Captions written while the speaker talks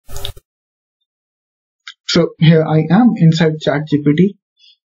So here I am inside ChatGPT.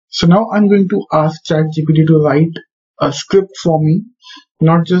 So now I'm going to ask ChatGPT to write a script for me,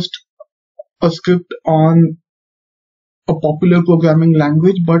 not just a script on a popular programming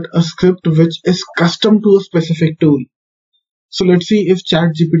language, but a script which is custom to a specific tool. So let's see if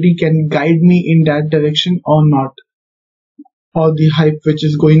ChatGPT can guide me in that direction or not, or the hype which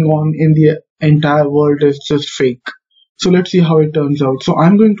is going on in the entire world is just fake. So let's see how it turns out. So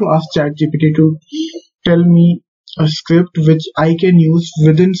I'm going to ask ChatGPT to tell me a script which I can use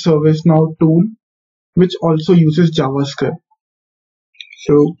within ServiceNow tool, which also uses JavaScript.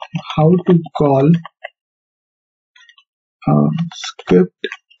 So how to call a script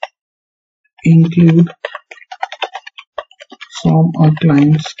include from a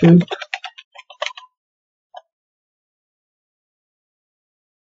client script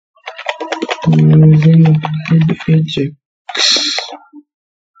using Ajax.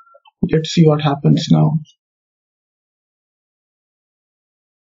 Let's see what happens now.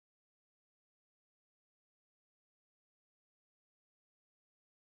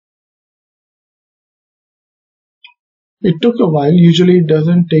 It took a while. Usually it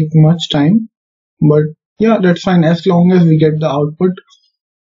doesn't take much time, but yeah, that's fine. As long as we get the output,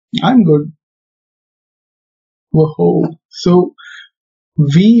 I'm good. Whoa. So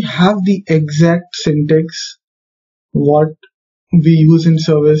we have the exact syntax what we use in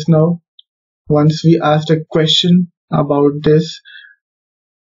ServiceNow once we asked a question about this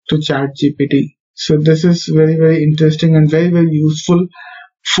to ChatGPT. So this is very interesting and very useful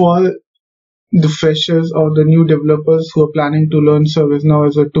for the freshers or the new developers who are planning to learn ServiceNow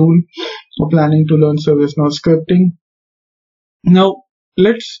as a tool or planning to learn ServiceNow scripting. Now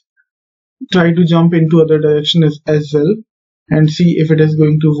let's try to jump into other directions as well and see if it is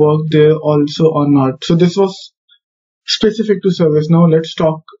going to work there also or not. So this was specific to ServiceNow. Let's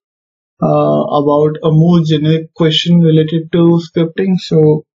talk about a more generic question related to scripting.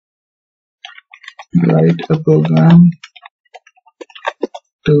 So write a program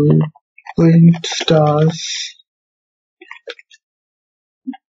to print stars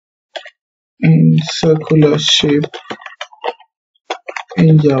in circular shape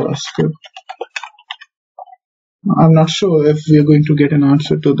in JavaScript. I'm not sure if we're going to get an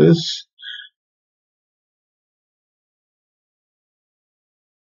answer to this.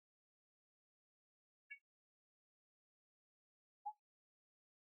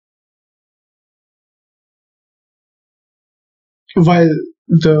 While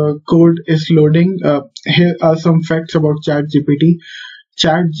the code is loading, here are some facts about ChatGPT.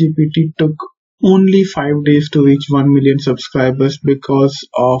 ChatGPT took only 5 days to reach 1 million subscribers because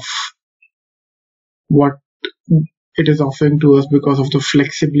of what it is offering to us, because of the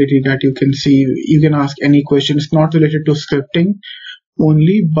flexibility that you can see. You can ask any questions not related to scripting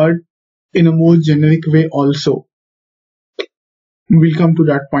only, but in a more generic way also. We'll come to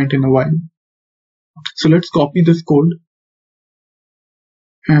that point in a while. So let's copy this code,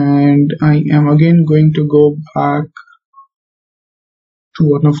 and I am again going to go back to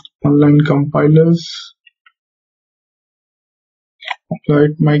one of the online compilers,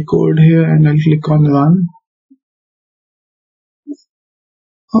 write my code here, and I'll click on run.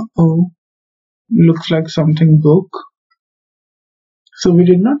 Looks like something broke. So we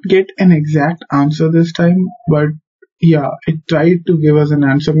did not get an exact answer this time, but yeah, it tried to give us an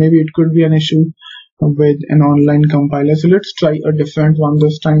answer. Maybe it could be an issue with an online compiler. So let's try a different one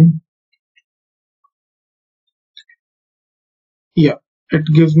this time. Yeah, it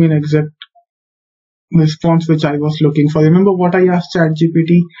gives me an exact response which I was looking for. Remember what I asked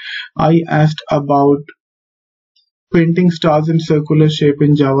ChatGPT? I asked about printing stars in circular shape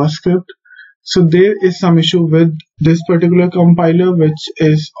in JavaScript. So there is some issue with this particular compiler which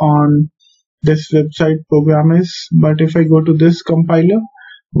is on this website program is, but if I go to this compiler,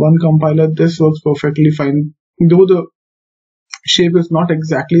 one compiler, this works perfectly fine. Though the shape is not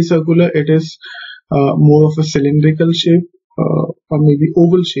exactly circular, it is more of a cylindrical shape, or maybe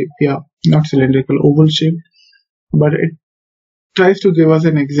oval shape. Yeah, not cylindrical, oval shape, but it tries to give us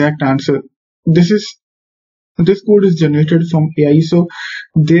an exact answer. This code is generated from AI, so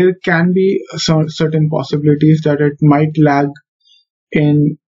there can be some certain possibilities that it might lag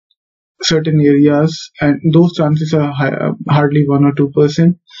in certain areas, and those chances are hardly 1 or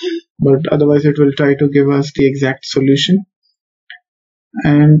 2%, but otherwise it will try to give us the exact solution.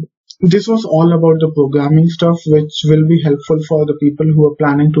 And this was all about the programming stuff, which will be helpful for the people who are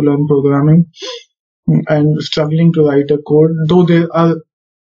planning to learn programming and struggling to write a code, though there are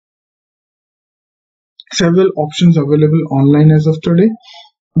several options available online as of today,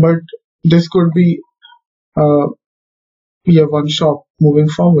 but this could be a one shop moving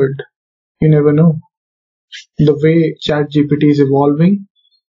forward. You never know. The way ChatGPT is evolving,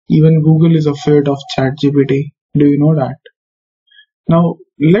 even Google is afraid of ChatGPT. Do you know that? Now,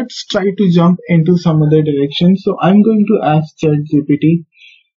 let's try to jump into some other direction. So, I'm going to ask ChatGPT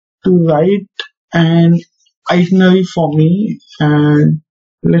to write an itinerary for me, and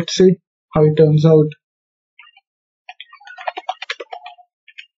let's see how it turns out.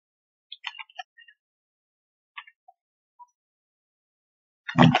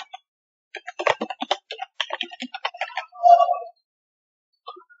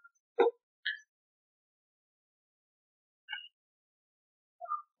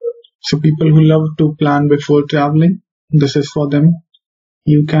 So, people who love to plan before traveling, this is for them.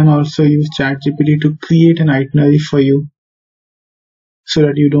 You can also use ChatGPT to create an itinerary for you so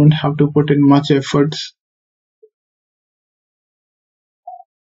that you don't have to put in much efforts.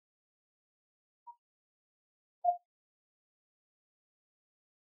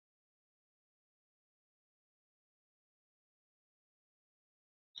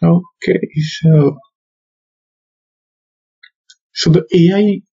 Okay, so the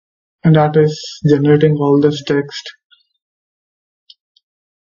AI that is generating all this text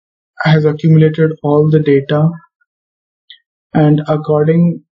has accumulated all the data, and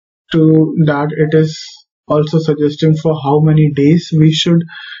according to that, it is also suggesting for how many days we should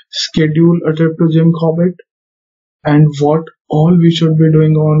schedule a trip to Jim Corbett and what all we should be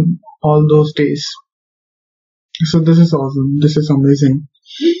doing on all those days. So this is awesome. This is amazing.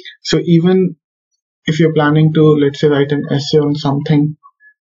 So even if you're planning to, let's say, write an essay on something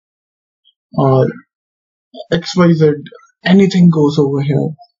or XYZ, anything goes over here.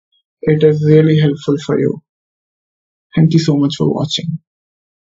 It is really helpful for you. Thank you so much for watching.